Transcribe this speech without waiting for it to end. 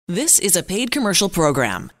This is a paid commercial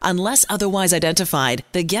program. Unless otherwise identified,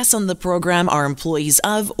 the guests on the program are employees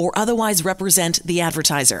of or otherwise represent the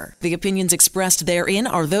advertiser. The opinions expressed therein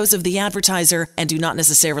are those of the advertiser and do not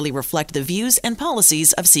necessarily reflect the views and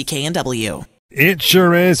policies of CKNW. It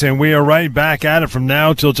sure is, and we are right back at it from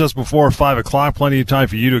now till just before 5 o'clock. Plenty of time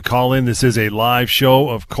for you to call in. This is a live show,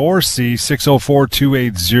 of course. The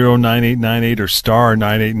 604-280-9898 or star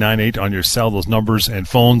 9898 on your cell. Those numbers and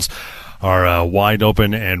phones are wide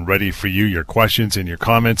open and ready for you. Your questions and your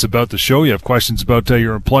comments about the show. You have questions about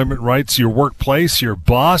your employment rights, your workplace, your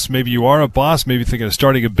boss. Maybe you are a boss. Maybe you're thinking of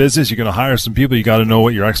starting a business. You're going to hire some people. You got to know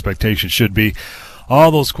what your expectations should be.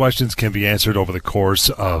 All those questions can be answered over the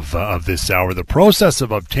course of this hour. The process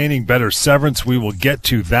of obtaining better severance, we will get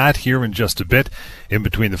to that here in just a bit in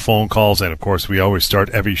between the phone calls. And, of course, we always start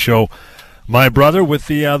every show, my brother, with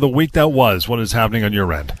the week that was. What is happening on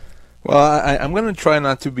your end? Well, I'm going to try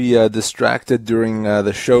not to be distracted during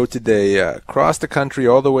the show today. Across the country,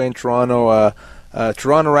 all the way in Toronto,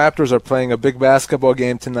 Toronto Raptors are playing a big basketball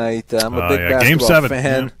game tonight. I'm a big basketball Game 7.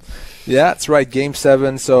 fan. Yeah, that's right, Game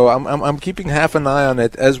 7. So I'm keeping half an eye on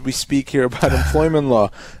it as we speak here about employment law.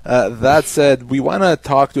 That said, we want to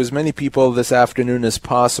talk to as many people this afternoon as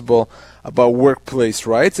possible about workplace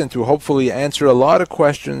rights and to hopefully answer a lot of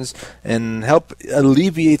questions and help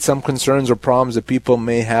alleviate some concerns or problems that people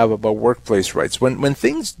may have about workplace rights. When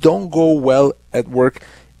things don't go well at work,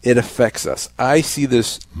 it affects us. I see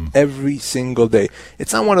this every single day.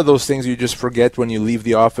 It's not one of those things you just forget when you leave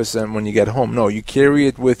the office and when you get home. No, you carry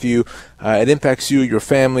it with you. It impacts you, your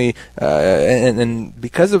family, and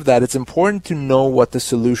because of that, it's important to know what the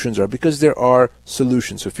solutions are, because there are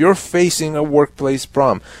solutions. So if you're facing a workplace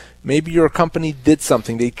problem, maybe your company did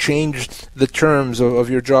something. They changed the terms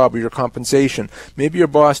of your job or your compensation. Maybe your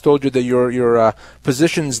boss told you that your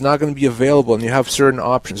position is not going to be available and you have certain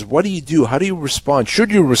options. What do you do? How do you respond?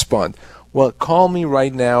 Should you respond? Well, call me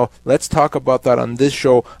right now. Let's talk about that on this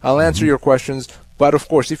show. I'll answer your questions. But, of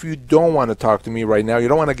course, if you don't want to talk to me right now, you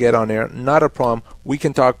don't want to get on air, not a problem. We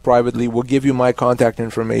can talk privately. We'll give you my contact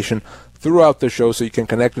information throughout the show so you can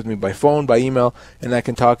connect with me by phone, by email, and I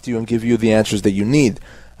can talk to you and give you the answers that you need.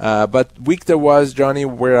 But week there was, Johnny,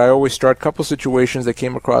 where I always start, a couple situations that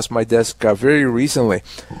came across my desk very recently.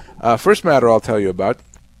 First matter I'll tell you about,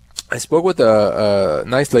 I spoke with a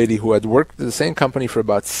nice lady who had worked at the same company for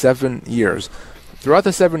about 7 years. Throughout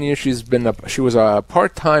the 7 years, she was a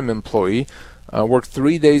part-time employee, worked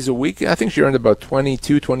 3 days a week. I think she earned about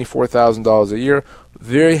 $24,000 a year.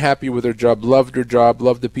 Very happy with her job, loved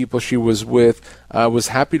the people she was with, was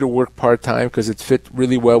happy to work part-time because it fit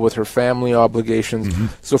really well with her family obligations.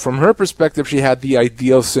 So from her perspective, she had the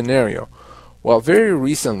ideal scenario. Well, very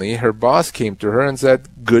recently, her boss came to her and said,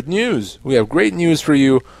 good news. We have great news for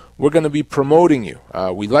you. We're going to be promoting you.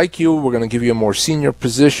 We like you. We're going to give you a more senior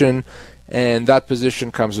position. And that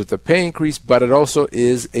position comes with a pay increase, but it also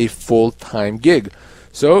is a full-time gig.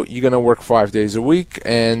 So you're going to work 5 days a week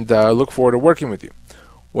and look forward to working with you.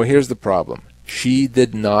 Well, here's the problem. She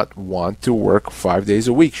did not want to work 5 days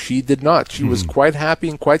a week. She did not. She was quite happy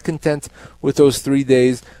and quite content with those 3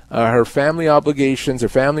 days. Her family obligations, her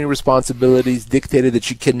family responsibilities dictated that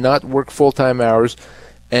she cannot work full-time hours.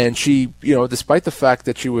 And she, despite the fact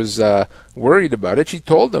that she was worried about it, she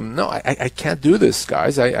told them, no, I can't do this,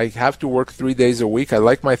 guys. I have to work 3 days a week. I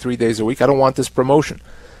like my 3 days a week. I don't want this promotion.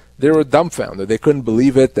 They were dumbfounded. They couldn't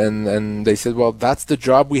believe it, and they said, well, that's the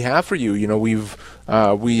job we have for you. We've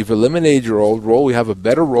eliminated your old role. We have a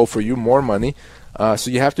better role for you, more money, so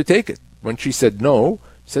you have to take it. When she said no,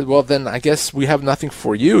 she said, well, then I guess we have nothing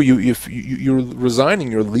for you. You're resigning.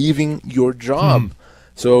 You're leaving your job.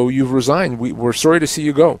 So you've resigned. We're sorry to see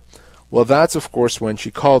you go. Well, that's, of course, when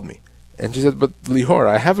she called me. And she said, but Lior,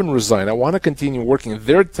 I haven't resigned. I want to continue working.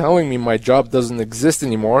 They're telling me my job doesn't exist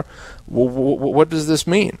anymore. What does this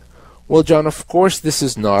mean? Well, John, of course, this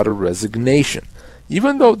is not a resignation.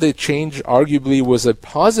 Even though the change arguably was a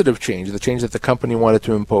positive change, the change that the company wanted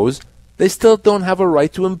to impose, they still don't have a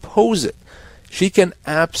right to impose it. She can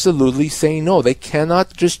absolutely say no. They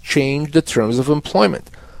cannot just change the terms of employment.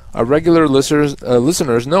 Our regular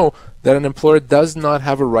listeners know that an employer does not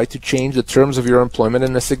have a right to change the terms of your employment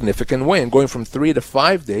in a significant way, and going from 3 to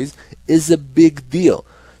 5 days is a big deal.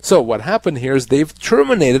 So what happened here is they've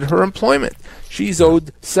terminated her employment. She's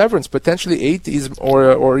owed severance, potentially 8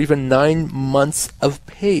 or even 9 months of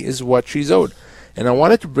pay is what she's owed. And I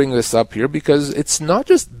wanted to bring this up here because it's not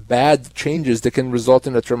just bad changes that can result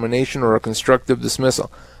in a termination or a constructive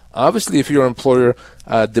dismissal. Obviously, if your employer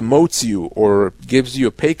demotes you or gives you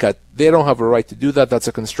a pay cut, they don't have a right to do that. That's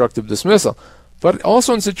a constructive dismissal. But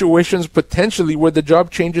also in situations potentially where the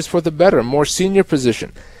job changes for the better, more senior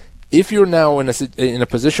position. If you're now in a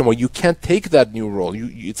position where you can't take that new role,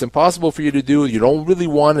 it's impossible for you to do, you don't really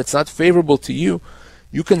want it, it's not favorable to you,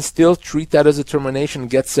 you can still treat that as a termination,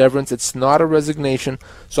 get severance. It's not a resignation.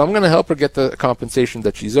 So I'm going to help her get the compensation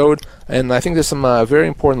that she's owed. And I think there's some very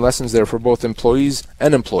important lessons there for both employees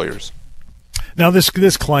and employers. Now,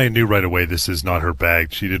 this client knew right away this is not her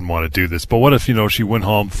bag. She didn't want to do this. But what if, she went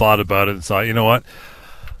home, thought about it, and thought, you know what?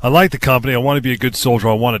 I like the company. I want to be a good soldier.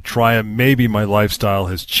 I want to try it. Maybe my lifestyle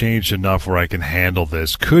has changed enough where I can handle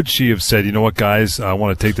this. Could she have said, you know what, guys, I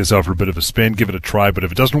want to take this out for a bit of a spin, give it a try, but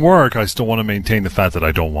if it doesn't work, I still want to maintain the fact that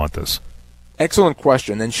I don't want this? Excellent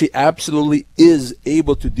question. And she absolutely is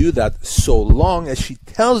able to do that so long as she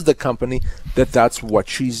tells the company that that's what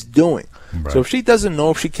she's doing. Right. So if she doesn't know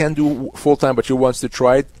if she can do full-time, but she wants to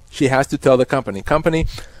try it, she has to tell the company,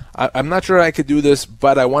 I'm not sure I could do this,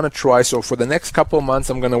 but I want to try. So for the next couple of months,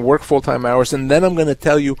 I'm going to work full-time hours, and then I'm going to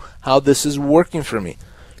tell you how this is working for me.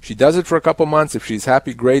 She does it for a couple of months. If she's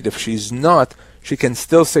happy, great. If she's not, she can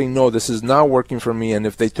still say, no, this is not working for me. And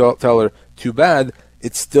if they tell her, too bad,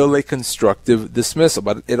 it's still a constructive dismissal.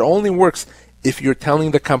 But it only works if you're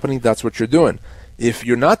telling the company that's what you're doing. If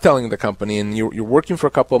you're not telling the company and you're working for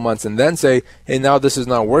a couple of months and then say, hey, now this is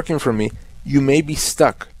not working for me, you may be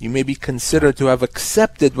stuck. You may be considered to have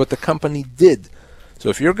accepted what the company did. So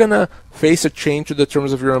if you're going to face a change to the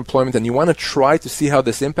terms of your employment and you want to try to see how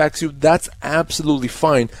this impacts you, that's absolutely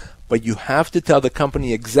fine. But you have to tell the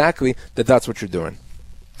company exactly that that's what you're doing.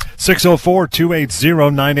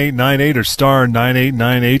 604-280-9898 or star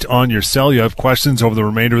 9898 on your cell. You have questions over the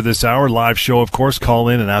remainder of this hour. Live show, of course. Call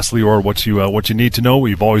in and ask Lior what you need to know, what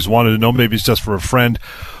you've always wanted to know. Maybe it's just for a friend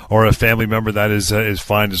or a family member. That is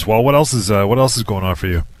fine as well. What else is going on for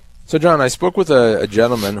you? So, John, I spoke with a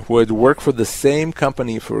gentleman who had worked for the same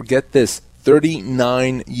company for, get this,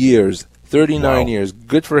 39 years. 39 years.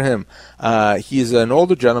 Good for him. He's an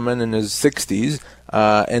older gentleman in his 60s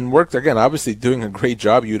and worked, again, obviously doing a great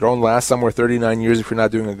job. You don't last somewhere 39 years if you're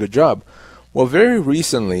not doing a good job. Well, very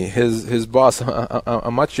recently, his boss,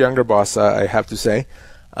 a much younger boss, I have to say,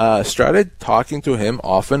 started talking to him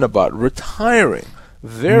often about retiring.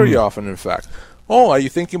 Very often, in fact. Oh, are you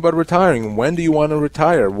thinking about retiring? When do you want to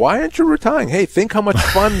retire? Why aren't you retiring? Hey, think how much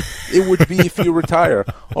fun it would be if you retire.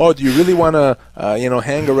 Oh, do you really want to,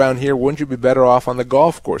 hang around here? Wouldn't you be better off on the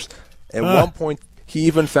golf course? At one point, he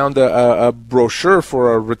even found a brochure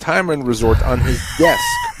for a retirement resort on his desk.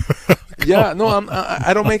 Yeah, no,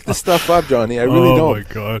 I don't make this stuff up, Johnny. I really don't. Oh, my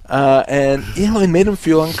God. And, it made him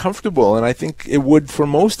feel uncomfortable, and I think it would for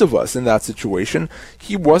most of us in that situation.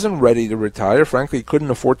 He wasn't ready to retire. Frankly, he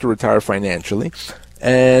couldn't afford to retire financially.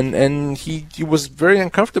 And he was very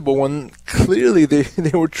uncomfortable when clearly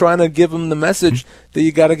they were trying to give him the message that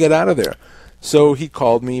you got to get out of there. So he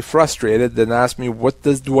called me frustrated and asked me, what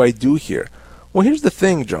do I do here? Well, here's the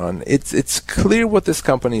thing, John. It's clear what this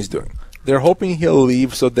company is doing. They're hoping he'll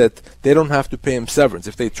leave so that they don't have to pay him severance.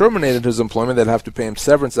 If they terminated his employment, they'd have to pay him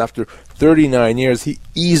severance after 39 years. He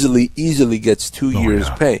easily gets 2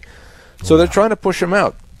 years' pay. So they're trying to push him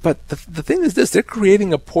out. But the thing is this, they're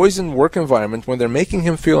creating a poisoned work environment when they're making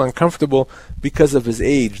him feel uncomfortable because of his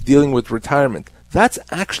age, dealing with retirement. That's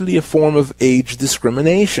actually a form of age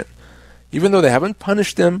discrimination. Even though they haven't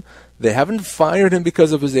punished him, they haven't fired him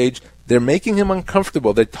because of his age, they're making him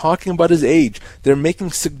uncomfortable. They're talking about his age. They're making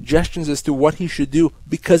suggestions as to what he should do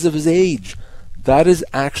because of his age. That is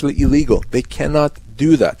actually illegal. They cannot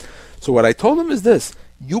do that. So what I told him is this.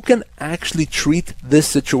 You can actually treat this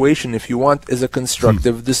situation, if you want, as a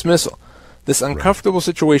constructive dismissal. This uncomfortable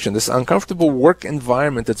situation, this uncomfortable work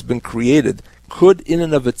environment that's been created could in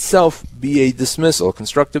and of itself be a dismissal,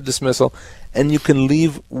 constructive dismissal, and you can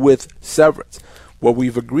leave with severance. What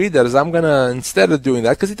we've agreed that is I'm going to, instead of doing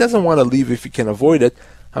that, because he doesn't want to leave if he can avoid it,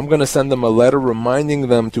 I'm going to send them a letter reminding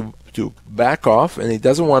them to back off, and he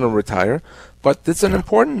doesn't want to retire. But it's an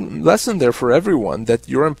important lesson there for everyone that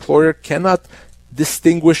your employer cannot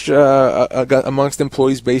distinguish amongst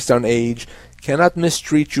employees based on age, cannot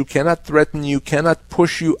mistreat you, cannot threaten you, cannot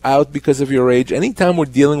push you out because of your age. Anytime we're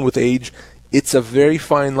dealing with age, it's a very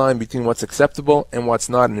fine line between what's acceptable and what's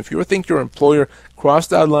not. And if you think your employer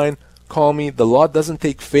crossed that line, call me. The law doesn't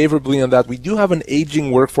take favorably on that. We do have an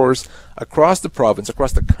aging workforce across the province,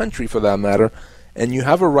 across the country for that matter, and you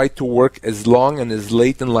have a right to work as long and as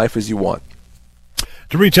late in life as you want.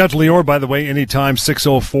 To reach out to Lior, by the way, anytime,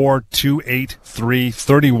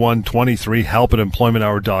 604-283-3123, help at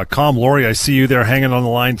employmenthour.com. Lori, I see you there hanging on the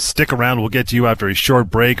line. Stick around. We'll get to you after a short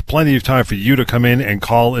break. Plenty of time for you to come in and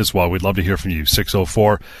call as well. We'd love to hear from you.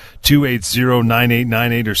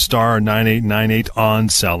 604-280-9898 or star 9898 on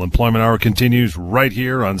cell. Employment Hour continues right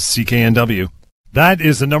here on CKNW. That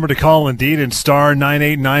is the number to call indeed, and star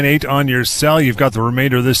 9898 on your cell. You've got the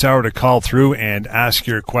remainder of this hour to call through and ask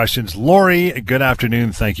your questions. Lori, good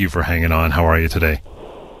afternoon. Thank you for hanging on. How are you today?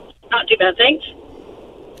 Not too bad, thanks.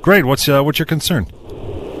 Great. What's your concern? I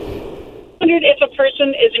wondered if a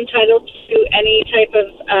person is entitled to any type of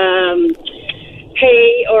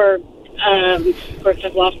pay or, of course,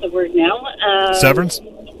 I've lost the word now. Severance?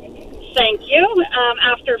 Thank you.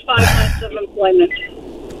 After 5 months of employment.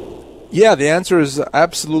 Yeah, the answer is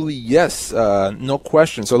absolutely yes, no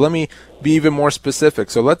question. So let me be even more specific.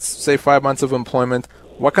 So let's say 5 months of employment.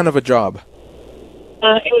 What kind of a job?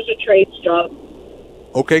 It was a trades job.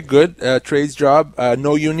 Okay, good. Trades job.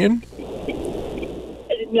 No union?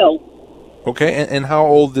 No. Okay, and how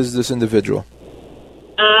old is this individual?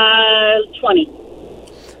 20.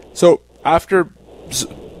 So after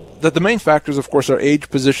the main factors, of course, are age,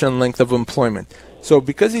 position, length of employment. So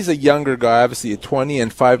because he's a younger guy, obviously at 20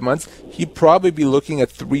 and 5 months, he'd probably be looking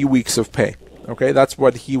at 3 weeks of pay. Okay, that's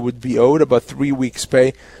what he would be owed, about 3 weeks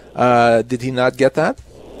pay. Did he not get that?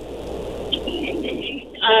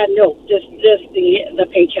 No, just the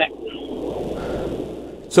paycheck.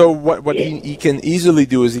 So what he can easily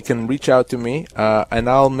do is he can reach out to me, and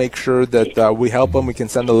I'll make sure that we help him. We can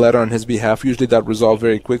send a letter on his behalf. Usually that resolves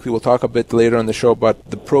very quickly. We'll talk a bit later on the show about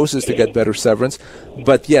the process to get better severance.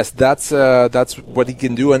 But yes, that's what he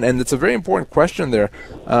can do, and it's a very important question there,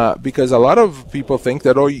 because a lot of people think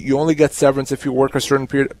that you only get severance if you work a certain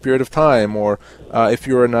period of time, or if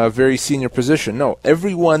you're in a very senior position. No,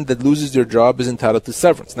 everyone that loses their job is entitled to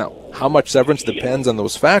severance. Now, how much severance depends on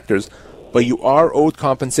those factors. But you are owed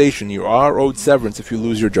compensation. You are owed severance if you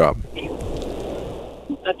lose your job.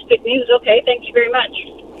 That's good news. Okay, thank you very much.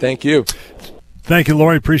 Thank you. Thank you,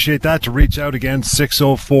 Lori. Appreciate that. To reach out again,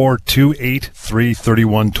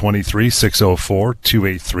 604-283-3123,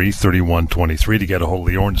 604-283-3123 to get a hold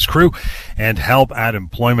of the Orange Crew. And help at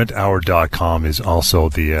employmenthour.com is also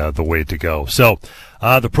the way to go. So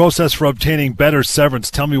the process for obtaining better severance.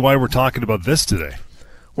 Tell me why we're talking about this today.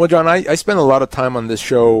 Well, John, I spend a lot of time on this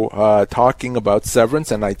show talking about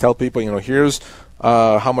severance, and I tell people, here's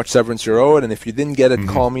how much severance you're owed, and if you didn't get it,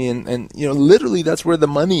 call me. And literally that's where the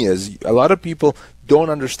money is. A lot of people don't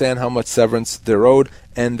understand how much severance they're owed,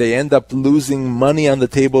 and they end up losing money on the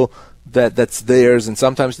table that's theirs, and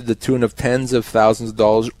sometimes to the tune of tens of thousands of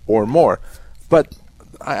dollars or more. But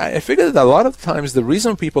I figure that a lot of times the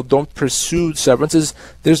reason people don't pursue severance is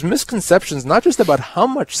there's misconceptions, not just about how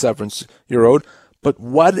much severance you're owed, but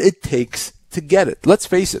what it takes to get it. Let's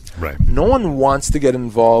face it. Right. No one wants to get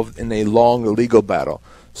involved in a long legal battle.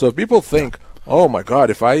 So if people think, oh my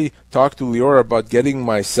God, if I talk to Lior about getting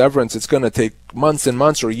my severance, it's going to take months and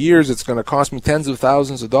months or years, it's going to cost me tens of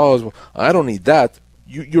thousands of dollars. Well, I don't need that.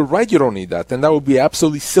 You're right, you don't need that. And that would be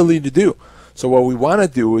absolutely silly to do. So what we want to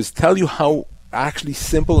do is tell you how actually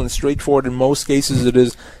simple and straightforward in most cases it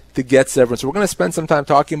is to get severance. So we're going to spend some time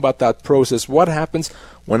talking about that process. What happens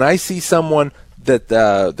when I see someone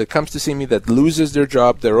that comes to see me that loses their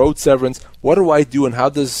job, they're owed severance? What do I do, and how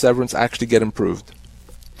does severance actually get improved?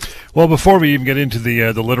 Well, before we even get into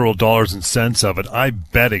the literal dollars and cents of it, I'm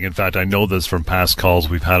betting, in fact, I know this from past calls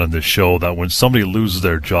we've had on this show, that when somebody loses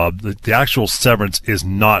their job, the actual severance is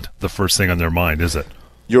not the first thing on their mind, is it?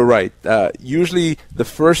 You're right. Usually the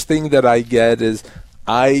first thing that I get is,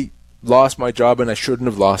 I lost my job and I shouldn't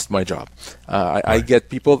have lost my job. I get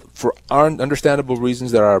people for understandable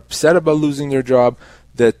reasons that are upset about losing their job,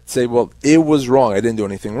 that say, well, it was wrong. I didn't do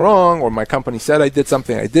anything wrong, or my company said I did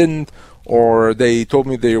something I didn't, or they told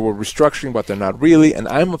me they were restructuring but they're not really, and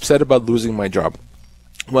I'm upset about losing my job.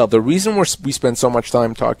 Well, the reason we spend so much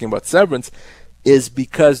time talking about severance is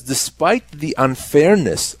because despite the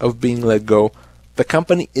unfairness of being let go, the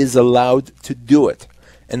company is allowed to do it.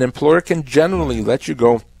 An employer can generally let you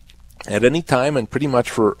go at any time and pretty much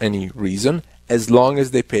for any reason, as long as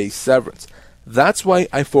they pay severance. That's why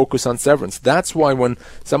I focus on severance. That's why when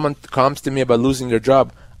someone comes to me about losing their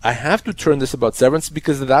job, I have to turn this about severance,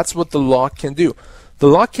 because that's what the law can do. The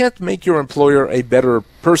law can't make your employer a better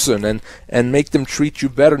person and make them treat you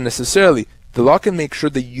better necessarily. The law can make sure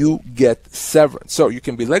that you get severance. So you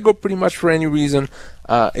can be let go pretty much for any reason,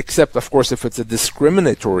 except, of course, if it's a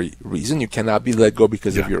discriminatory reason. You cannot be let go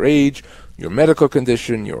because of your age, your medical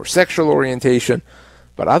condition, your sexual orientation.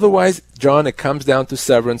 But otherwise, John, it comes down to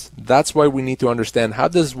severance. That's why we need to understand, how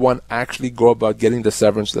does one actually go about getting the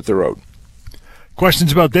severance that they're owed?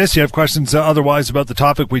 Questions about this? You have questions otherwise about the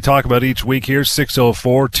topic we talk about each week here,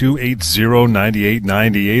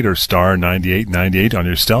 604-280-9898 or star 9898 on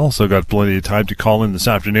your cell. So got plenty of time to call in this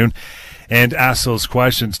afternoon and ask those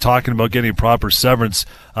questions. Talking about getting proper severance.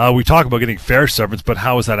 We talk about getting fair severance, but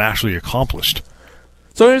how is that actually accomplished?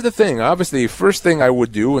 So here's the thing. Obviously, first thing I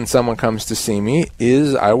would do when someone comes to see me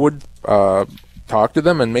is I would talk to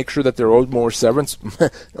them and make sure that they're owed more severance.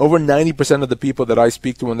 Over 90% of the people that I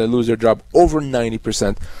speak to when they lose their job, over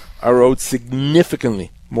 90% are owed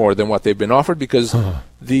significantly more than what they've been offered, because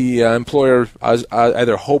the employer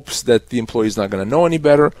either hopes that the employee is not going to know any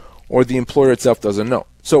better, or the employer itself doesn't know.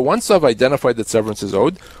 So once I've identified that severance is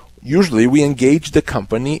owed, usually we engage the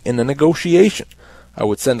company in a negotiation. I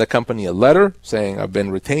would send the company a letter saying, I've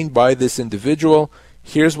been retained by this individual.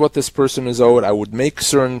 Here's what this person is owed. I would make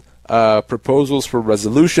certain proposals for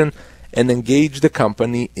resolution and engage the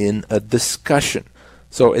company in a discussion.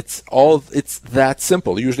 So it's that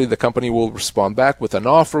simple. Usually the company will respond back with an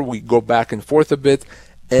offer. We go back and forth a bit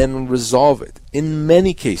and resolve it. In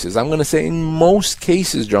many cases, I'm going to say in most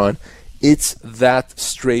cases, John, it's that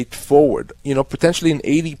straightforward. Potentially in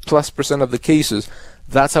 80+% of the cases,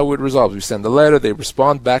 that's how it resolves. We send a letter, they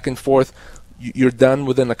respond back and forth. You're done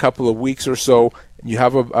within a couple of weeks or so. You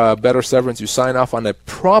have a better severance. You sign off on a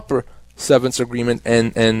proper severance agreement,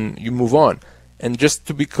 and you move on. And just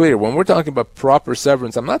to be clear, when we're talking about proper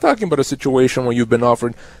severance, I'm not talking about a situation where you've been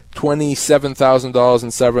offered $27,000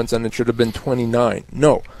 in severance and it should have been $29,000.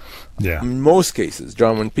 No. Yeah. In most cases,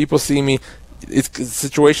 John, when people see me, it's a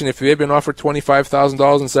situation, if they've been offered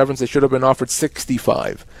 $25,000 in severance, they should have been offered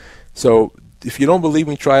 $65,000. So if you don't believe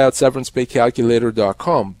me, try out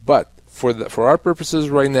severancepaycalculator.com. But for our purposes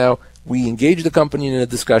right now, we engage the company in a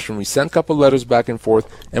discussion, we send a couple letters back and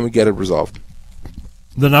forth, and we get it resolved.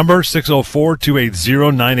 The number,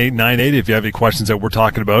 604-280-9898, if you have any questions that we're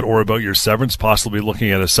talking about or about your severance, possibly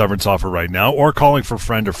looking at a severance offer right now, or calling for a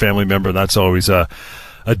friend or family member. That's always a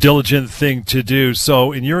diligent thing to do.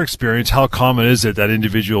 So in your experience, how common is it that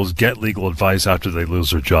individuals get legal advice after they lose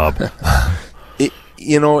their job?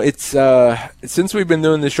 It's since we've been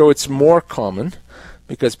doing the show, it's more common,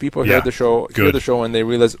 because people hear the show and they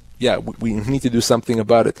realize, we need to do something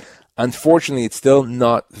about it. Unfortunately, it's still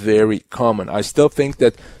not very common. I still think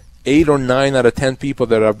that 8 or 9 out of 10 people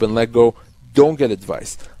that have been let go don't get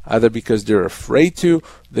advice, either because they're afraid to,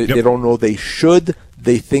 they don't know they should,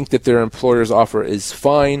 they think that their employer's offer is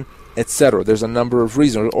fine, etc. There's a number of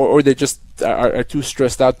reasons, or they just are too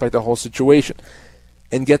stressed out by the whole situation.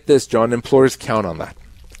 And get this, John, employers count on that.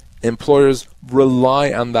 Employers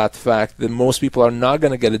rely on that fact that most people are not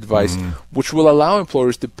going to get advice, which will allow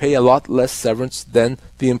employers to pay a lot less severance than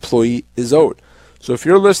the employee is owed. So if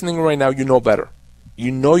you're listening right now, you know better.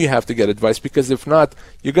 You know you have to get advice, because if not,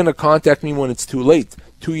 you're going to contact me when it's too late.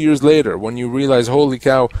 2 years later, when you realize, holy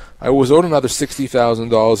cow, I was owed another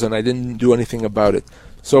 $60,000 and I didn't do anything about it.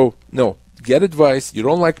 So, no. Get advice. You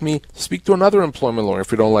don't like me, speak to another employment lawyer.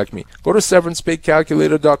 If you don't like me, go to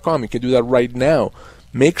severancepaycalculator.com. You can do that right now.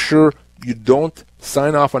 Make sure you don't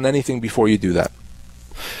sign off on anything before you do that.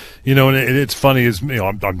 And it's funny,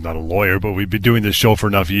 I'm not a lawyer, but we've been doing this show for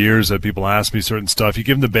enough years that people ask me certain stuff. You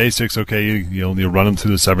give them the basics, okay, you run them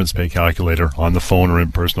through the severance pay calculator on the phone or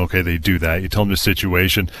in person, okay, they do that. You tell them the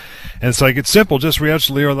situation. And it's like, it's simple, just reach out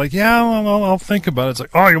to Leo, like, I'll think about it. It's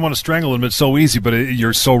like, you want to strangle them, it's so easy, but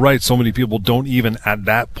you're so right. So many people don't even, at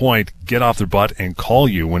that point, get off their butt and call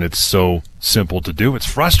you when it's so simple to do. It's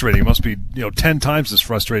frustrating. It must be, 10 times as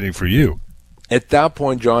frustrating for you. At that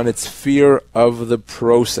point, John, it's fear of the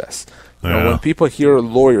process. When people hear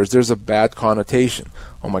lawyers, there's a bad connotation.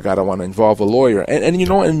 Oh my God, I want to involve a lawyer. And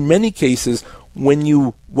in many cases,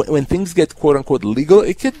 when things get quote unquote legal,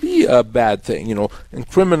 it could be a bad thing. In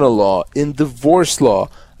criminal law, in divorce law,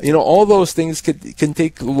 all those things can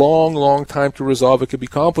take long time to resolve. It could be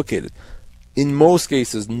complicated. In most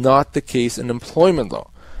cases, not the case in employment law.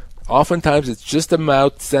 Oftentimes, it's just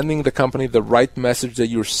about sending the company the right message that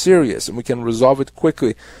you're serious, and we can resolve it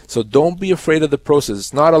quickly. So don't be afraid of the process.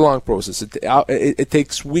 It's not a long process. It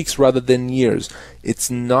takes weeks rather than years. It's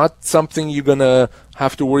not something you're going to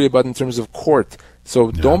have to worry about in terms of court. So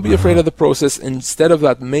don't be afraid of the process. Instead of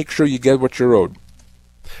that, make sure you get what you're owed.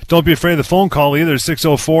 Don't be afraid of the phone call either.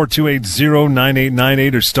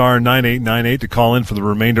 604-280-9898 or star 9898 to call in for the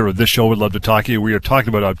remainder of this show. We'd love to talk to you. We are talking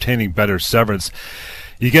about obtaining better severance.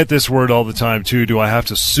 You get this word all the time, too. Do I have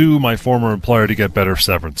to sue my former employer to get better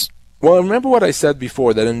severance? Well, remember what I said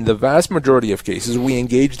before, that in the vast majority of cases, we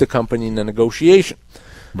engage the company in a negotiation.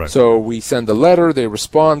 Right. So we send a letter, they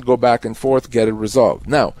respond, go back and forth, get it resolved.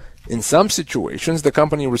 Now, in some situations, the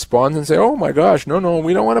company responds and say, oh my gosh, no,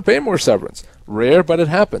 we don't want to pay more severance. Rare, but it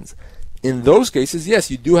happens. In those cases,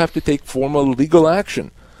 yes, you do have to take formal legal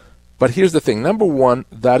action. But here's the thing. Number one,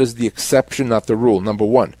 that is the exception, not the rule. Number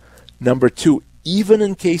one. Number two, even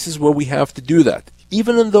in cases where we have to do that,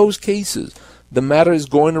 even in those cases, the matter is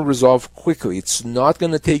going to resolve quickly. It's not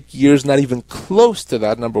going to take years, not even close to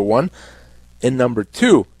that, number one. And number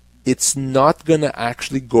two, it's not going to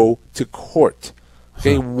actually go to court.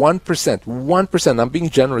 Okay, 1%, I'm being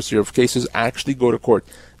generous here, of cases actually go to court.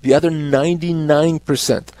 The other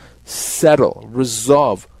 99% settle,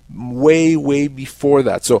 resolve way, way before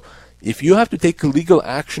that. So if you have to take legal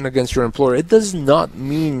action against your employer, it does not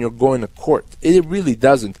mean you're going to court. It really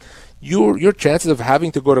doesn't. Your chances of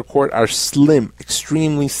having to go to court are slim,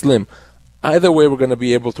 extremely slim. Either way, we're going to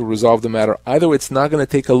be able to resolve the matter. Either way, it's not going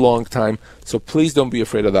to take a long time. So please don't be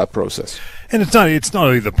afraid of that process. And it's not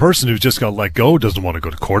only the person who just got let go doesn't want to go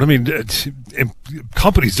to court. I mean,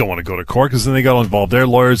 companies don't want to go to court because then they got to involve their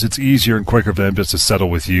lawyers. It's easier and quicker for them just to settle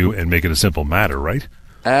with you and make it a simple matter, right?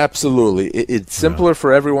 Absolutely. It's simpler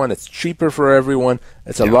for everyone. It's cheaper for everyone.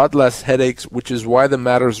 It's a lot less headaches, which is why the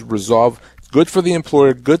matter's resolved. Good for the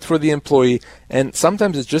employer, good for the employee, and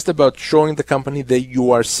sometimes it's just about showing the company that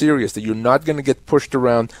you are serious, that you're not going to get pushed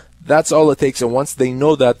around. That's all it takes, and once they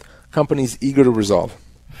know that, company's eager to resolve.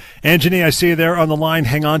 Anjani, I see you there on the line.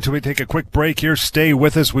 Hang on till we take a quick break here. Stay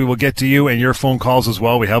with us. We will get to you and your phone calls as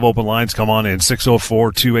well. We have open lines. Come on in,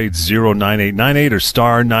 604-280-9898 or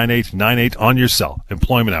star 9898 on your cell.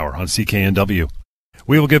 Employment Hour on CKNW.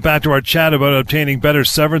 We will get back to our chat about obtaining better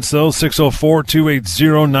severance, though.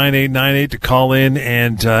 604-280-9898 to call in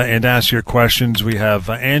and ask your questions. We have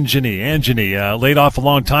Anjani. Anjani, laid off a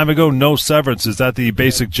long time ago, no severance. Is that the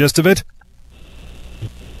basic gist of it?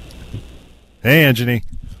 Hey, Anjani.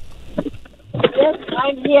 Yes,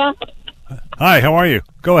 I'm here. Hi, how are you?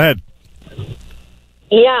 Go ahead.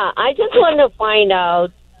 Yeah, I just want to find out.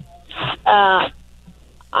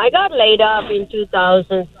 I got laid off in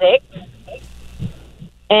 2006.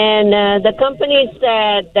 And the company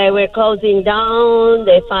said they were closing down,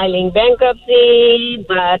 they're filing bankruptcy,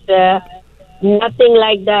 but nothing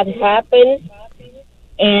like that happened.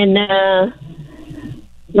 And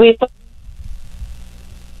we...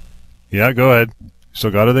 Yeah, go ahead.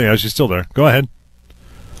 Still got her there. Yeah, she's still there. Go ahead.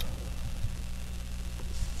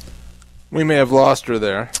 We may have lost her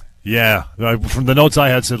there. Yeah, from the notes I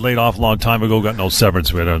had said laid off a long time ago, got no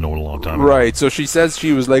severance. We don't know a long time ago. Right, so she says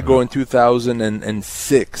she was let go in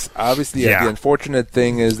 2006. Obviously, the unfortunate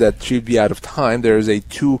thing is that she'd be out of time. There is a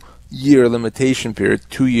 2-year limitation period,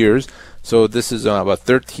 2 years. So this is about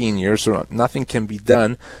 13 years, so nothing can be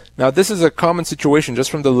done. Now, this is a common situation,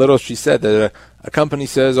 just from the little she said, that a company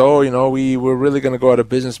says, oh, we're really going to go out of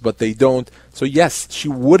business, but they don't. So, yes, she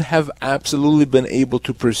would have absolutely been able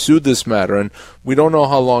to pursue this matter, and we don't know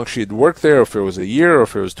how long she had worked there, if it was a year or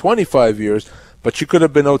if it was 25 years, but she could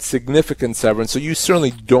have been owed significant severance, so you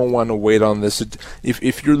certainly don't want to wait on this.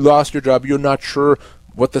 If you lost your job, you're not sure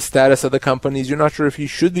what the status of the company is, you're not sure if you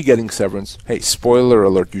should be getting severance. Hey, spoiler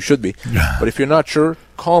alert, you should be. But if you're not sure,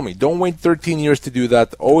 call me. Don't wait 13 years to do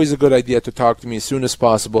that. Always a good idea to talk to me as soon as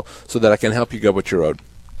possible so that I can help you get what you're owed.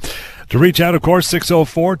 To reach out, of course,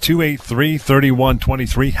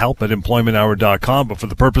 604-283-3123, help at employmenthour.com. But for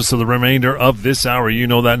the purpose of the remainder of this hour, you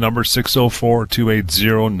know that number,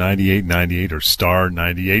 604-280-9898 or star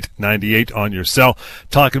 9898 on your cell.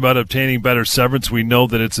 Talking about obtaining better severance, we know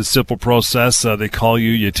that it's a simple process. They call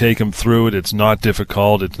you, you take them through it. It's not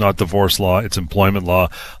difficult. It's not divorce law. It's employment law.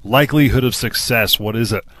 Likelihood of success, what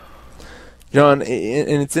is it? John,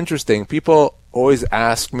 and it's interesting. People always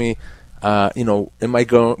ask me, am I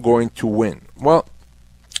going to win? Well,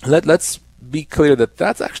 let's be clear that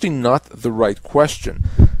that's actually not the right question.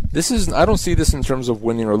 I don't see this in terms of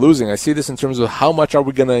winning or losing. I see this in terms of how much are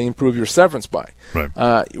we going to improve your severance by. Right.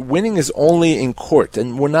 Winning is only in court,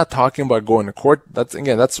 and we're not talking about going to court. That's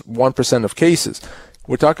 1% of cases.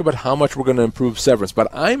 We're talking about how much we're going to improve severance. But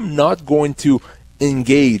I'm not going to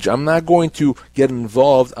engage. I'm not going to get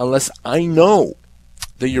involved unless I know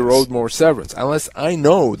that you're owed more severance, unless I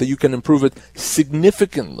know that you can improve it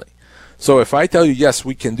significantly. So if I tell you, yes,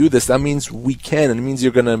 we can do this, that means we can, and it means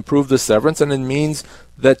you're going to improve the severance, and it means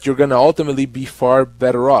that you're going to ultimately be far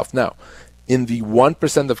better off. Now, in the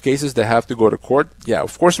 1% of cases that have to go to court, yeah,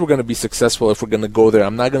 of course we're going to be successful if we're going to go there.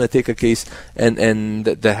 I'm not going to take a case and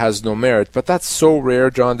that has no merit, but that's so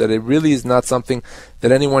rare, John, that it really is not something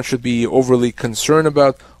that anyone should be overly concerned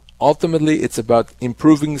about. Ultimately, it's about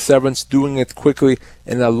improving severance, doing it quickly,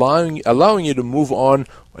 and allowing you to move on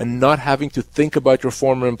and not having to think about your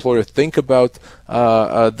former employer, think about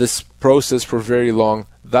this process for very long.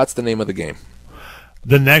 That's the name of the game.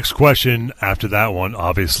 The next question after that one,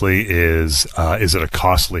 obviously, is it a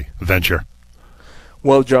costly venture?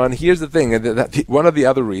 Well, John, here's the thing. One of the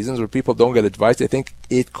other reasons where people don't get advice, they think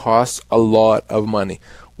it costs a lot of money.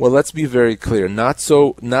 Well, let's be very clear. Not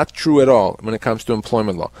true at all when it comes to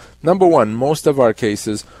employment law. Number one, most of our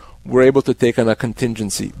cases we're able to take on a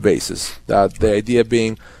contingency basis. The idea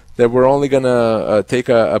being that we're only going to take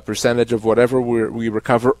a percentage of whatever we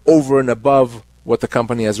recover over and above what the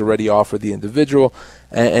company has already offered the individual.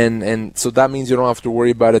 And so that means you don't have to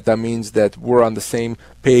worry about it. That means that we're on the same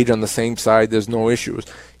page, on the same side. There's no issues.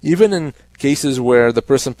 Even in cases where the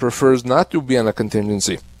person prefers not to be on a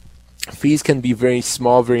contingency, fees can be very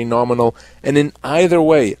small, very nominal. And in either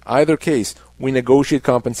way, either case, we negotiate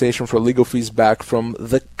compensation for legal fees back from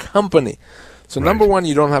the company. So number one,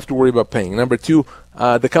 you don't have to worry about paying. Number two,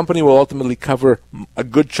 the company will ultimately cover a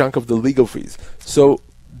good chunk of the legal fees. So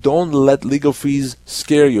don't let legal fees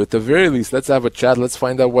scare you. At the very least, let's have a chat. Let's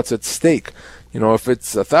find out what's at stake. If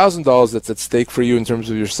it's $1,000 that's at stake for you in terms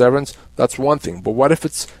of your severance, that's one thing. But what if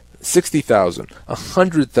it's $60,000,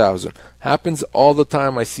 $100,000? Happens all the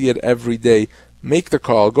time. I see it every day. Make the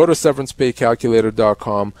call. Go to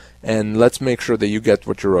severancepaycalculator.com and let's make sure that you get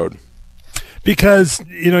what you're owed. Because,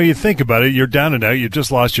 you think about it, you're down and out, you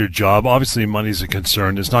just lost your job. Obviously, money's a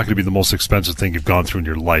concern. It's not going to be the most expensive thing you've gone through in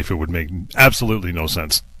your life. It would make absolutely no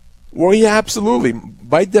sense. Well, yeah, absolutely.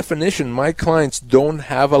 By definition, my clients don't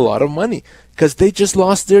have a lot of money because they just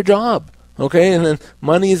lost their job. Okay, and then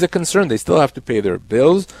money is a concern. They still have to pay their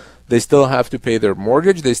bills. They still have to pay their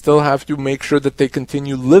mortgage. They still have to make sure that they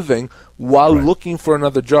continue living while looking for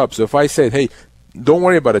another job. So if I said, hey, don't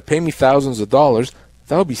worry about it, pay me thousands of dollars,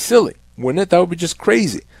 that would be silly, wouldn't it? That would be just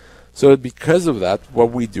crazy. So because of that,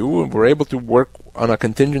 what we do, we're able to work on a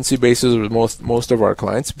contingency basis with most of our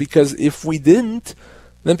clients, because if we didn't,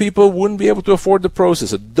 then people wouldn't be able to afford the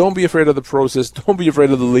process. So don't be afraid of the process. Don't be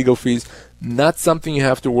afraid of the legal fees. Not something you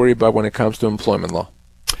have to worry about when it comes to employment law.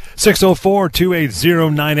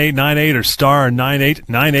 604-280-9898 or star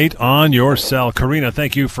 9898 on your cell. Karina,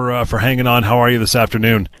 thank you for hanging on. How are you this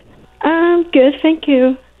afternoon? Good, thank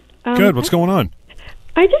you. Good. What's going on?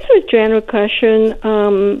 I just have a general question.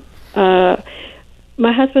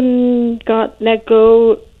 My husband got let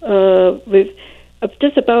go with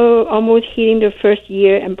just about almost hitting the first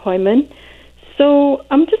year employment. So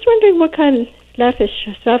I'm just wondering what kind of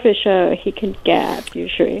salvage he can get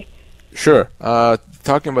usually. Sure.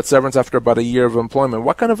 Talking about severance after about a year of employment,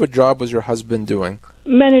 what kind of a job was your husband doing?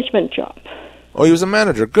 Management job. Oh, he was a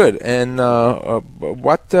manager. Good. And how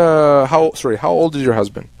old is your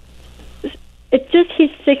husband? It's just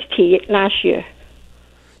he's 60 last year.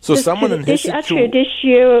 So someone in his actually this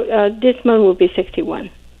year, this month will be 61.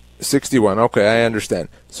 61. Okay, I understand.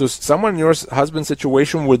 So someone in your husband's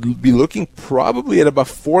situation would be looking probably at about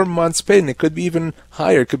 4 months' pay, and it could be even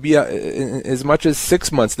higher. It could be as much as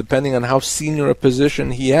 6 months, depending on how senior a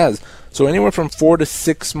position he has. So anywhere from 4 to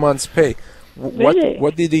 6 months' pay. Really?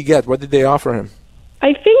 What did he get? What did they offer him?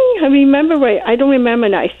 I think I remember right. I don't remember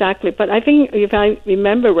now exactly, but I think if I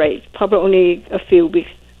remember right, probably only a few weeks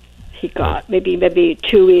he got. Maybe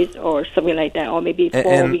 2 weeks or something like that, or maybe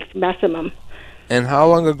 4 weeks maximum. And how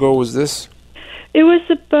long ago was this? It was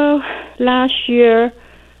about last year.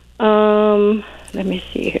 Let me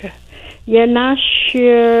see here. Yeah, last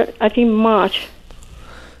year, I think March.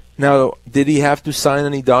 Now, did he have to sign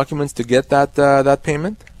any documents to get that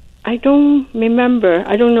payment? I don't remember.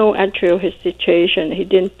 I don't know actually his situation. He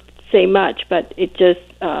didn't say much, but it just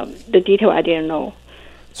the detail I didn't know.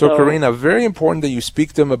 So, Karina, very important that you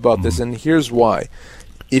speak to him about this, and here's why.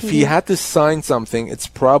 If he had to sign something, it's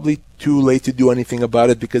probably too late to do anything about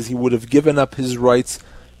it because he would have given up his rights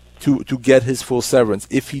to get his full severance.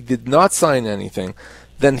 If he did not sign anything,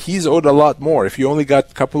 then he's owed a lot more. If he only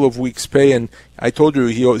got a couple of weeks' pay, and I told you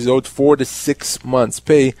he's owed 4 to 6 months'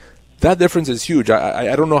 pay, that difference is huge.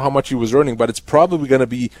 I don't know how much he was earning, but it's probably going to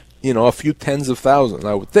be a few tens of thousands,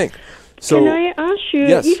 I would think. So, can I ask you,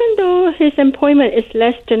 yes. Even though his employment is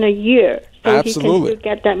less than a year, so Absolutely. he can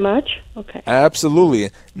still get that much? Okay.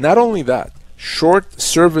 Absolutely. Not only that, short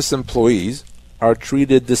service employees are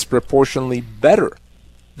treated disproportionately better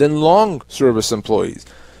than long service employees.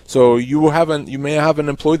 So you may have an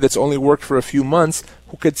employee that's only worked for a few months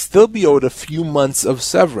who could still be owed a few months of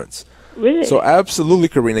severance. Really? So absolutely,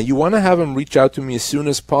 Karina, you want to have him reach out to me as soon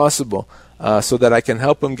as possible so that I can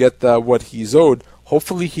help him get what he's owed.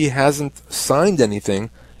 Hopefully he hasn't signed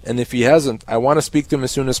anything, and if he hasn't, I want to speak to him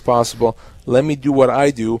as soon as possible. Let me do what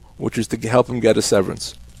I do, which is to help him get a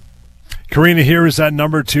severance. Karina, here is that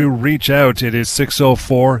number to reach out. It is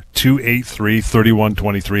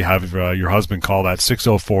 604-283-3123. Have your husband call that,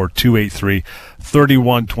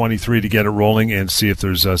 604-283-3123, to get it rolling and see if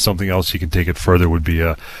there's something else you can take it further. Would be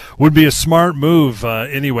a smart move. For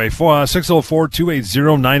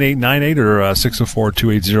 604-280-9898 or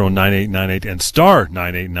 604-280-9898 and star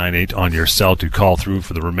 9898 on your cell to call through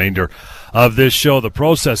for the remainder of this show. The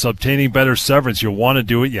process, obtaining better severance. You want to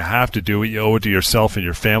do it. You have to do it. You owe it to yourself and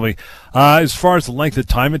your family. As far as the length of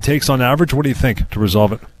time it takes on average, what do you think to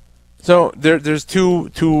resolve it? So there's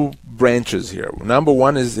two branches here. Number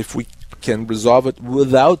one is if we can resolve it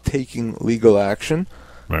without taking legal action,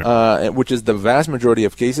 right. Which is the vast majority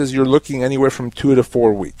of cases, you're looking anywhere from 2 to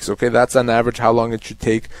 4 weeks. Okay, that's on average how long it should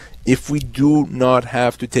take if we do not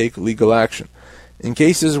have to take legal action. In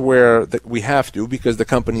cases where we have to, because the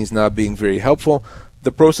company is not being very helpful,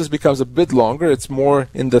 the process becomes a bit longer. It's more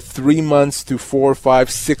in the 3 months to 4, 5,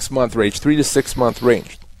 6 month range, 3 to 6 month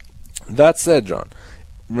range. That said, John,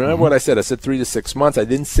 remember what I said? I said 3 to 6 months. I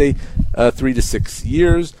didn't say 3 to 6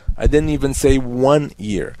 years. I didn't even say 1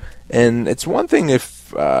 year. And it's one thing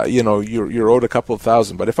if you're owed a couple of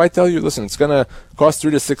thousand, but if I tell you, listen, it's going to cost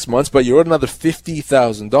 3 to 6 months, but you're owed another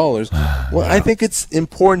 $50,000, well, I think it's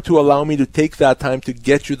important to allow me to take that time to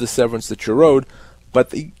get you the severance that you're owed.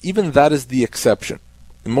 But even that is the exception.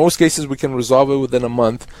 In most cases, we can resolve it within a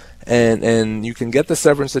month, and you can get the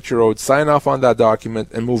severance that you're owed, sign off on that document,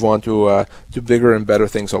 and move on to bigger and better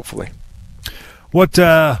things, hopefully. What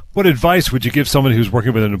advice would you give someone who's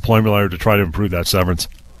working with an employment lawyer to try to improve that severance?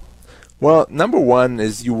 Well, number one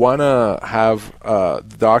is you want to have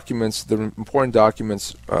documents, the important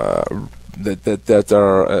documents that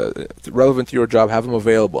are relevant to your job, have them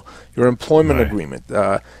available. Your employment agreement.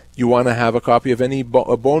 You want to have a copy of any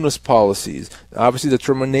bonus policies. Obviously, the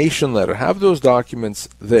termination letter. Have those documents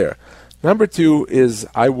there. Number two is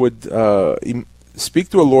I would speak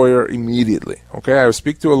to a lawyer immediately. Okay, I would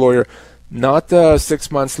speak to a lawyer not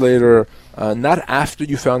 6 months later, not after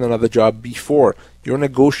you found another job, before. Your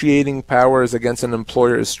negotiating powers against an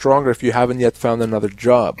employer is stronger if you haven't yet found another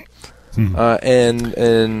job.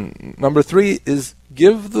 And number three is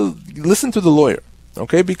listen to the lawyer.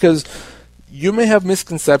 Okay, because you may have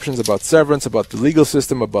misconceptions about severance, about the legal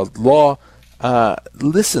system, about law.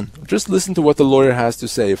 Just listen to what the lawyer has to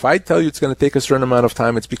say. If I tell you it's going to take a certain amount of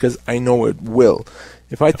time, it's because I know it will.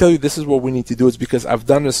 If I tell you this is what we need to do, it's because I've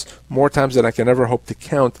done this more times than I can ever hope to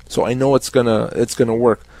count, so I know it's gonna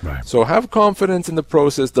work. Right. So have confidence in the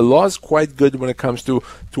process. The law is quite good when it comes to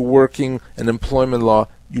working an employment law.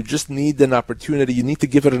 You just need an opportunity. You need to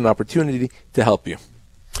give it an opportunity to help you.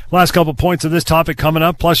 Last couple points of this topic coming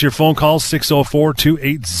up, plus your phone calls,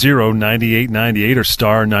 604-280-9898 or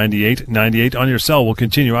star 9898 on your cell. We'll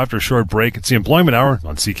continue after a short break. It's the Employment Hour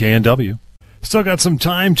on CKNW. Still got some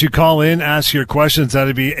time to call in, ask your questions.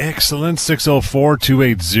 That'd be excellent.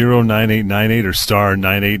 604-280-9898 or star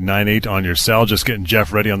 9898 on your cell. Just getting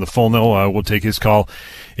Jeff ready on the phone, though. We'll take his call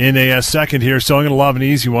in a second here. So I'm going to lob an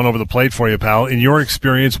easy one over the plate for you, pal. In your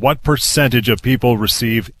experience, what percentage of people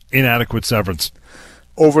receive inadequate severance?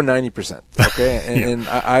 Over 90%. Okay, and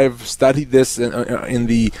I've studied this in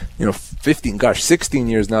the 16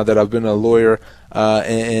 years now that I've been a lawyer,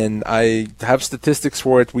 and I have statistics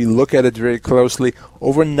for it. We look at it very closely.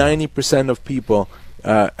 Over 90% of people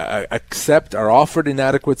are offered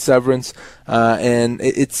inadequate severance, and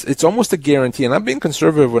it's almost a guarantee. And I'm being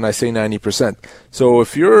conservative when I say 90%. So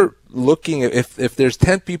if you're looking, if there's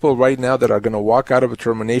 10 people right now that are going to walk out of a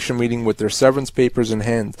termination meeting with their severance papers in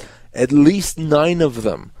hand, at least 9 of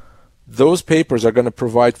them, those papers are going to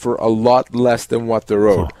provide for a lot less than what they're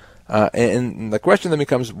owed. And the question then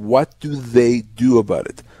becomes, what do they do about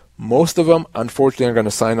it? Most of them, unfortunately, are going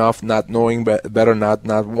to sign off not knowing better,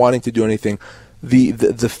 not wanting to do anything.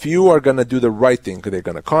 The few are going to do the right thing. They're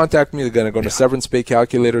going to contact me. They're going to go to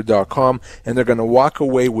severancepaycalculator.com, and they're going to walk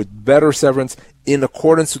away with better severance in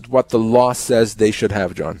accordance with what the law says they should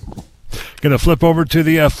have, John. Going to flip over to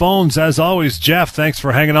the phones. As always, Jeff, thanks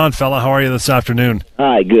for hanging on, fella. How are you this afternoon?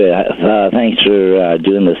 Hi, good. Thanks for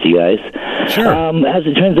doing this, you guys. Sure. As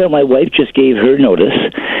it turns out, my wife just gave her notice,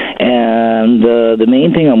 and the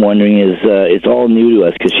main thing I'm wondering is it's all new to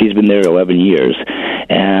us because she's been there 11 years.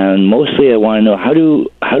 And mostly I want to know, how do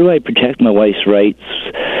I protect my wife's rights,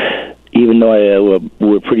 even though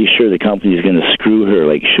we're pretty sure the company's going to screw her?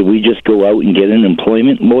 Like, should we just go out and get an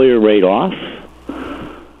employment lawyer right off?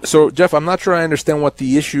 So, Jeff, I'm not sure I understand what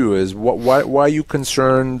the issue is. Why are you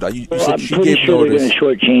concerned? You said she gave I'm pretty sure notice. They're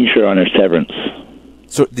going to shortchange her on her severance.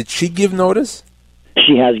 So, did she give notice?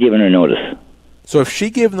 She has given her notice. So, if she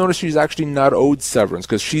gave notice, she's actually not owed severance,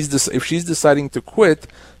 because if she's deciding to quit,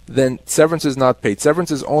 then severance is not paid. Severance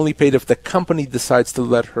is only paid if the company decides to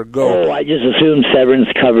let her go. Oh, I just assumed severance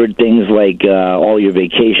covered things like all your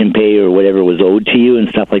vacation pay or whatever was owed to you and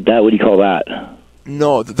stuff like that. What do you call that?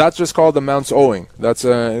 No, that's just called amounts owing. That's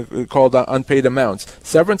called unpaid amounts.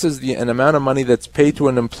 Severance is an amount of money that's paid to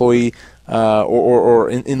an employee or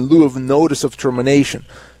in lieu of notice of termination.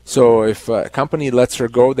 So if a company lets her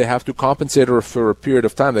go, they have to compensate her for a period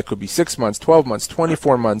of time. That could be 6 months, 12 months,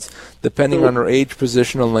 24 months, depending on her age,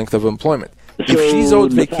 position, and length of employment. So if she's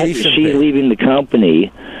owed the fact that vacation she's pay, leaving the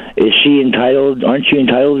company is she entitled? Aren't you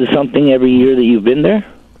entitled to something every year that you've been there?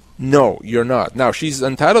 No, you're not. Now, she's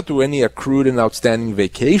entitled to any accrued and outstanding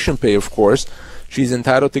vacation pay, of course. She's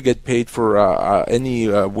entitled to get paid for any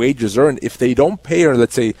wages earned. If they don't pay her,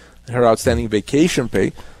 let's say, her outstanding vacation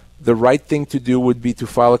pay, the right thing to do would be to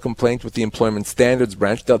file a complaint with the Employment Standards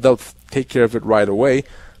Branch. They'll take care of it right away.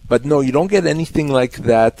 But no, you don't get anything like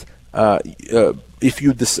that if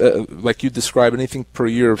you like you describe, anything per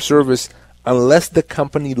year of service, unless the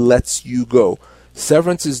company lets you go.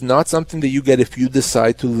 Severance is not something that you get if you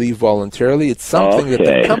decide to leave voluntarily. It's something that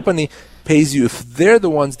the company pays you. If they're the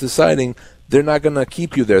ones deciding they're not going to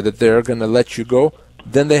keep you there, that they're going to let you go,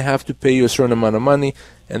 then they have to pay you a certain amount of money,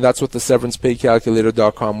 and that's what the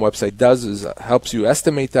severancepaycalculator.com website does, is helps you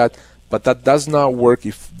estimate that, but that does not work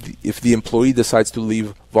if the employee decides to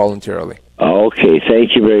leave voluntarily. Okay,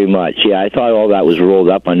 thank you very much. Yeah, I thought all that was rolled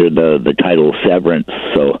up under the title severance.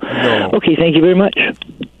 So, no. Okay, thank you very much.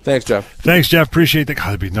 Thanks, Jeff. Thanks, Jeff. Appreciate that. God,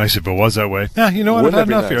 it'd be nice if it was that way. Yeah, you know what? I've had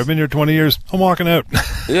enough here. I've been here 20 years. I'm walking out.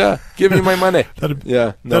 Yeah, give me my money. That'd be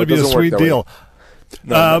a sweet deal.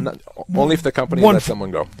 No, only if the company lets someone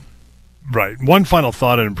go. Right. One final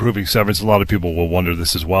thought on improving severance. A lot of people will wonder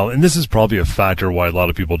this as well, and this is probably a factor why a lot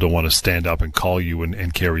of people don't want to stand up and call you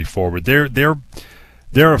and carry forward.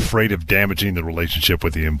 They're afraid of damaging the relationship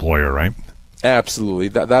with the employer, right? Absolutely.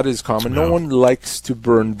 That is common. No one likes to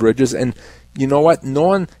burn bridges, and you know what? No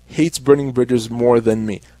one hates burning bridges more than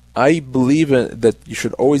me. I believe that you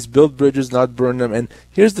should always build bridges, not burn them. And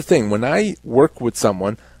here's the thing. When I work with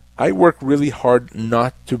someone, I work really hard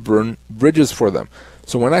not to burn bridges for them.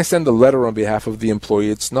 So when I send a letter on behalf of the employee,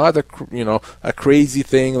 it's not a crazy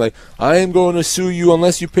thing like, I am going to sue you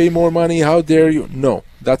unless you pay more money. How dare you? No,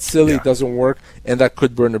 that's silly. It doesn't work, and that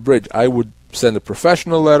could burn a bridge. I would send a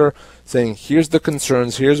professional letter saying, here's the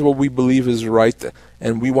concerns, here's what we believe is right,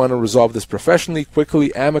 and we want to resolve this professionally,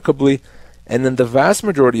 quickly, amicably. And in the vast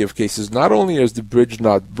majority of cases, not only is the bridge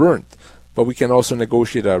not burnt, but we can also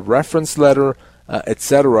negotiate a reference letter,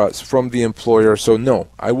 etc. from the employer. So no,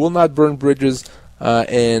 I will not burn bridges.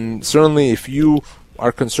 And certainly if you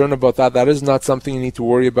are concerned about that, that is not something you need to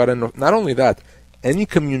worry about. And not only that, any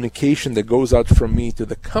communication that goes out from me to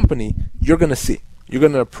the company, you're going to see. You're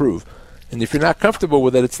going to approve. And if you're not comfortable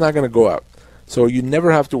with it, it's not going to go out. So you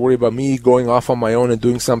never have to worry about me going off on my own and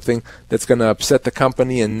doing something that's going to upset the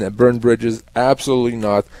company and burn bridges. Absolutely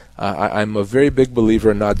not. I'm a very big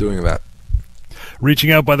believer in not doing that.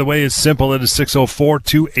 Reaching out, by the way, is simple. It is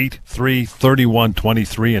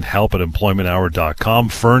 604-283-3123 and help@employmenthour.com.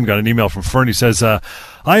 Fern, got an email from Fern. He says, I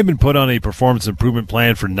have been put on a performance improvement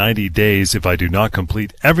plan for 90 days. If I do not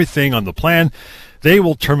complete everything on the plan, they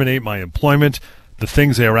will terminate my employment. The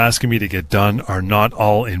things they are asking me to get done are not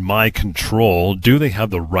all in my control. Do they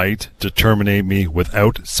have the right to terminate me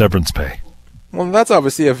without severance pay? Well, that's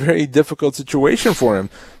obviously a very difficult situation for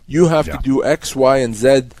him. You have to do X, Y, and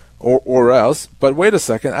Z or else. But wait a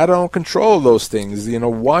second, I don't control those things.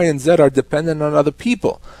 Y and Z are dependent on other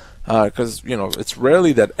people. Because, it's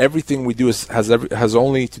rarely that everything we do has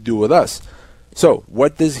only to do with us. So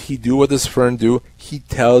what does he do? What does Fern do? He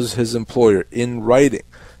tells his employer in writing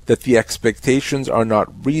that the expectations are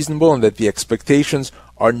not reasonable and that the expectations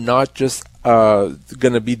are not just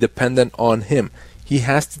going to be dependent on him. He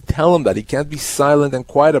has to tell him that. He can't be silent and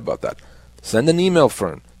quiet about that. Send an email,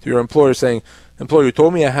 Fern, to your employer saying, employer, you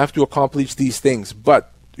told me I have to accomplish these things,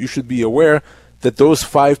 but you should be aware that those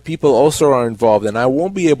 5 people also are involved, and I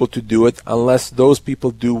won't be able to do it unless those people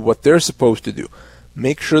do what they're supposed to do.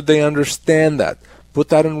 Make sure they understand that. Put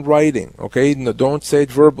that in writing, okay? No, don't say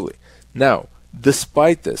it verbally. Now,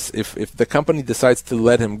 despite this, if the company decides to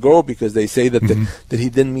let him go because they say that that he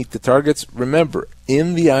didn't meet the targets, remember,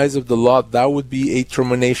 in the eyes of the law, that would be a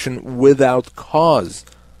termination without cause,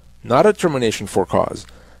 not a termination for cause.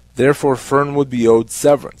 Therefore, Fern would be owed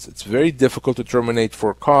severance. It's very difficult to terminate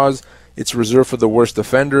for cause. It's reserved for the worst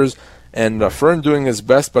offenders. And Fern doing his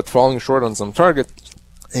best but falling short on some target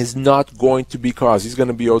is not going to be cause. He's going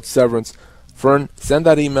to be owed severance. Fern, send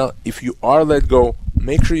that email. If you are let go,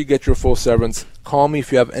 make sure you get your full severance. Call me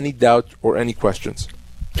if you have any doubt or any questions.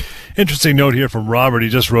 Interesting note here from Robert. He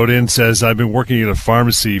just wrote in, says, I've been working at a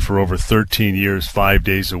pharmacy for over 13 years, 5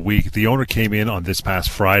 days a week. The owner came in on this past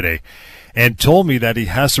Friday and told me that he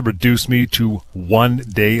has to reduce me to 1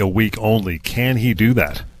 day a week only. Can he do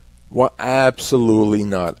that? Well, absolutely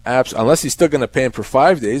not. Unless he's still going to pay him for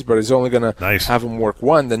 5 days, but he's only going to have him work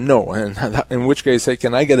 1, then no. And in which case, hey,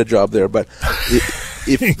 can I get a job there? But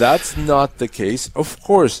if that's not the case, of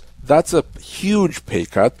course, that's a huge pay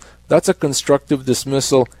cut. That's a constructive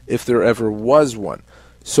dismissal if there ever was one.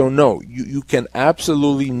 So no, you can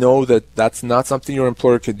absolutely know that that's not something your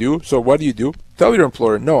employer could do. So what do? tell your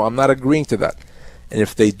employer, no, I'm not agreeing to that. And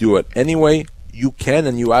if they do it anyway, you can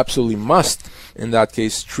and you absolutely must, in that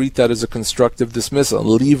case, treat that as a constructive dismissal and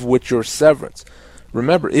leave with your severance.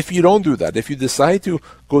 Remember, if you don't do that, if you decide to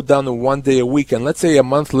go down to 1 day a week, and let's say a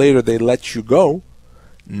month later they let you go,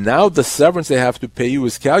 now the severance they have to pay you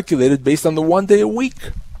is calculated based on the 1 day a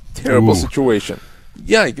week. Terrible situation.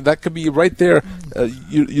 Yeah, that could be right there.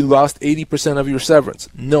 You lost 80% of your severance.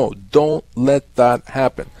 No, don't let that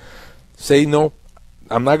happen. Say, no,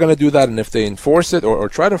 I'm not going to do that. And if they enforce it or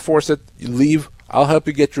try to force it, you leave. I'll help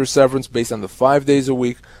you get your severance based on the 5 days a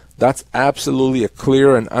week. That's absolutely a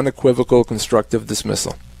clear and unequivocal constructive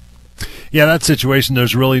dismissal. Yeah, that situation,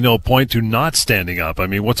 there's really no point to not standing up. I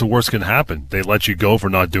mean, what's the worst can happen? They let you go for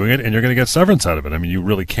not doing it, and you're going to get severance out of it. I mean, you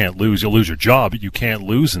really can't lose. You'll lose your job, but you can't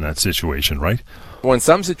lose in that situation, right? Well, in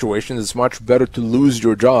some situations, it's much better to lose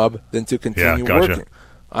your job than to continue working.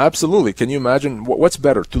 Absolutely. Can you imagine what's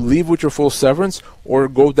better, to leave with your full severance or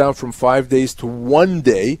go down from 5 days to 1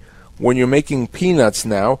 day when you're making peanuts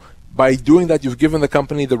now? By doing that, you've given the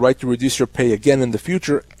company the right to reduce your pay again in the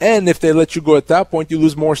future, and if they let you go at that point, you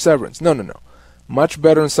lose more severance. No. Much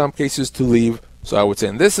better in some cases to leave. So I would say,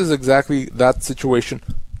 and this is exactly that situation,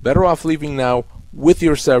 better off leaving now with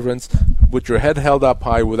your severance, with your head held up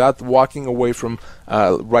high, without walking away from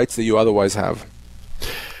rights that you otherwise have.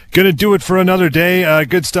 Going to do it for another day.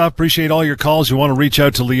 Good stuff. Appreciate all your calls. You want to reach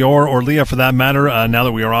out to Lior or Leah for that matter. Now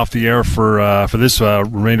that we are off the air for this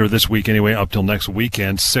remainder of this week anyway, up till next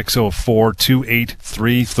weekend,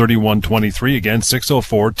 604-283-3123. Again,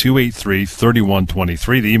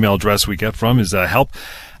 604-283-3123. The email address we get from is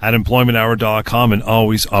help@employmenthour.com. And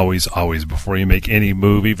always, before you make any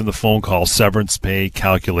move, even the phone call,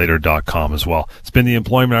 severancepaycalculator.com as well. It's been the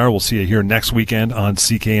Employment Hour. We'll see you here next weekend on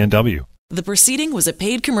CKNW. The proceeding was a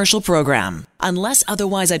paid commercial program. Unless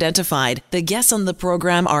otherwise identified, the guests on the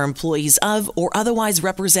program are employees of or otherwise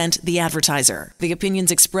represent the advertiser. The opinions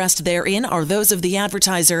expressed therein are those of the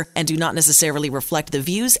advertiser and do not necessarily reflect the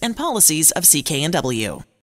views and policies of CKNW.